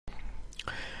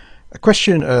A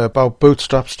question about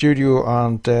Bootstrap Studio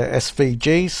and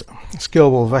SVGs,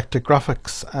 scalable vector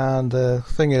graphics, and the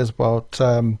thing is about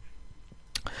the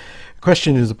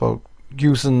question is about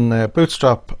using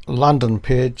Bootstrap landing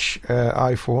page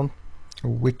iPhone,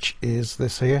 which is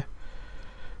this here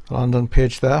landing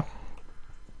page there.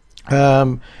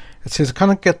 It says I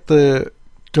can't get the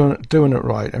doing it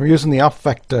right. I'm using the app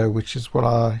Vectr, which is what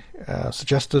I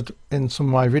suggested in some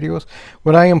of my videos.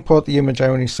 When I import the image, I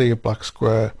only see a black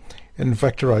square. In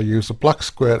Vectr, I use a black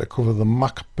square to cover the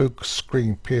MacBook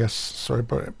screen. PS, sorry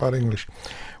about bad English.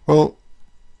 Well,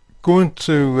 going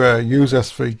to use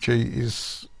SVG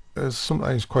is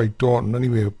sometimes quite daunting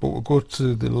anyway, but we'll go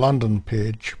to the landing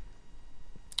page.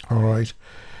 Alright,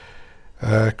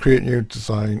 create new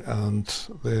design, and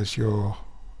there's your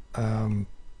well,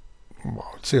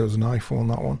 I'd say it was an iPhone,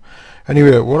 that one.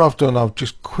 Anyway, what I've done, I've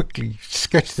just quickly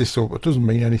sketched this up. It doesn't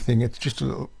mean anything, it's just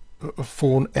a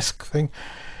phone-esque thing.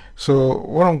 So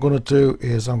what I'm going to do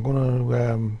is I'm going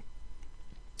to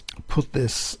put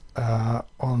this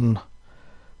on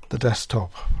the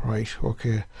desktop, right?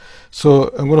 Okay, so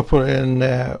I'm going to put in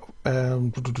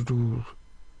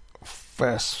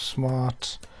first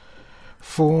smart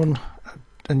phone,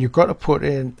 and you've got to put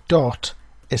in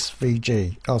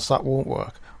 .svg, else that won't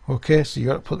work. Okay, so you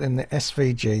got to put in the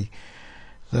SVG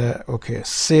there. Okay,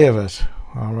 save it.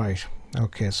 All right.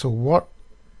 Okay, so what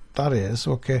that is,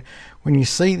 okay, when you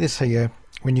see this here,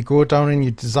 when you go down in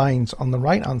your designs on the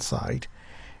right hand side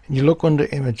and you look under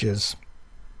images,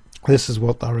 this is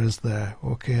what there is there.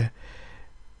 Okay,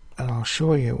 and I'll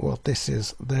show you what this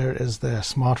is. There is their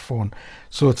smartphone,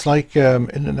 so it's like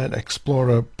Internet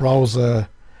Explorer browser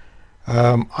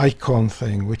icon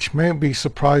thing, which may be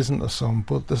surprising to some,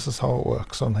 but this is how it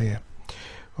works on here.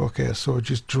 Okay, so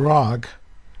just drag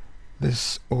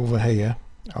this over here,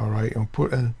 all right, and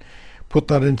put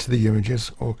that into the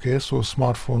images. Okay, so a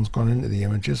smartphone's gone into the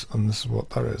images, and this is what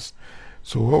that is.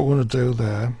 So what we're going to do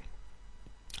there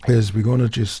is we're going to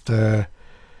just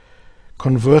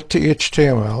convert to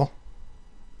HTML.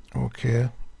 Okay,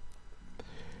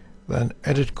 then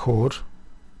edit code.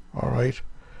 All right,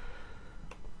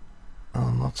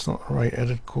 that's not the right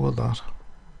edit code, that.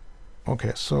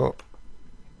 Okay, so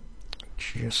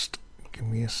just give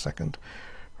me a second.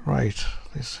 Right,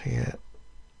 this here,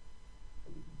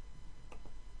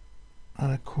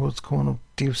 and of course going to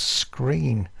do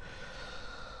screen.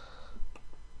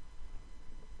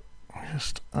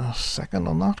 Just a second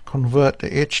on that. Convert to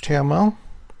HTML,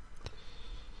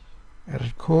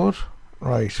 edit code.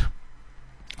 Right,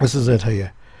 this is it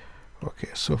here. Okay,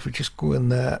 so if we just go in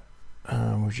there,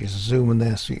 we just zoom in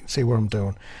there so you can see what I'm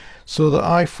doing. So the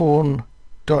iPhone.svg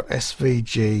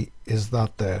is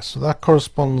that there, so that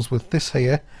corresponds with this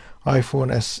here, iPhone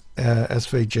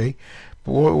SVG,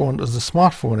 but what we want is the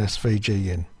smartphone SVG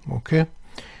in. Okay,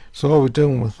 so all we're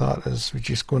doing with that is we're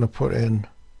just going to put in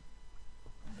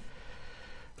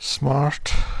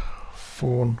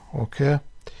smartphone. Okay,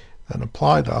 then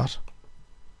apply that,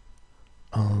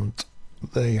 and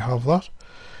there you have that.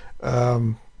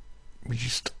 We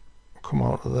just come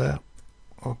out of there.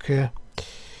 Okay,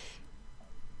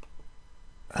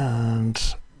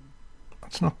 and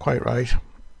it's not quite right,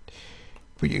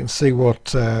 but you can see what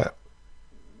that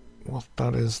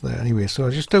is there anyway. So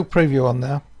I just do preview on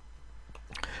there.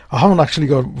 I haven't actually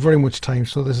got very much time,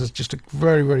 so this is just a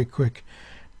very quick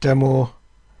demo,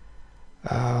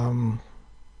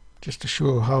 just to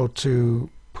show how to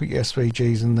put your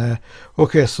SVGs in there.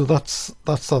 Okay, so that's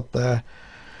that there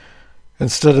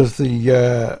instead of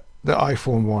the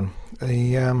iPhone one.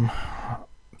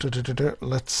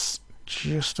 Let's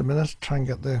just a minute try and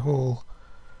get the whole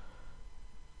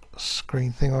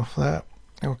screen thing off there.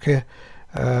 Okay,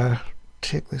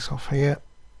 take this off here,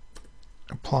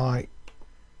 apply.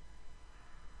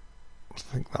 I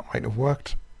think that might have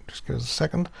worked. Just give us a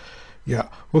second. Yeah,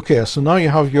 okay, so now you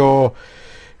have your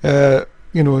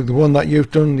you know, the one that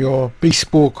you've done, your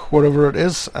bespoke whatever it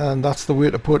is, and that's the way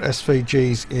to put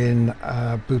SVGs in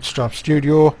Bootstrap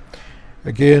Studio.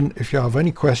 Again, if you have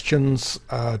any questions,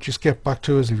 just get back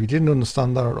to us if you didn't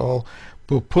understand that at all,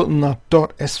 but putting that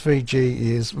 .svg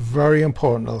is very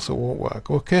important, else it won't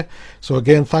work. Okay, so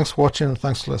again, thanks for watching and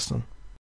thanks for listening.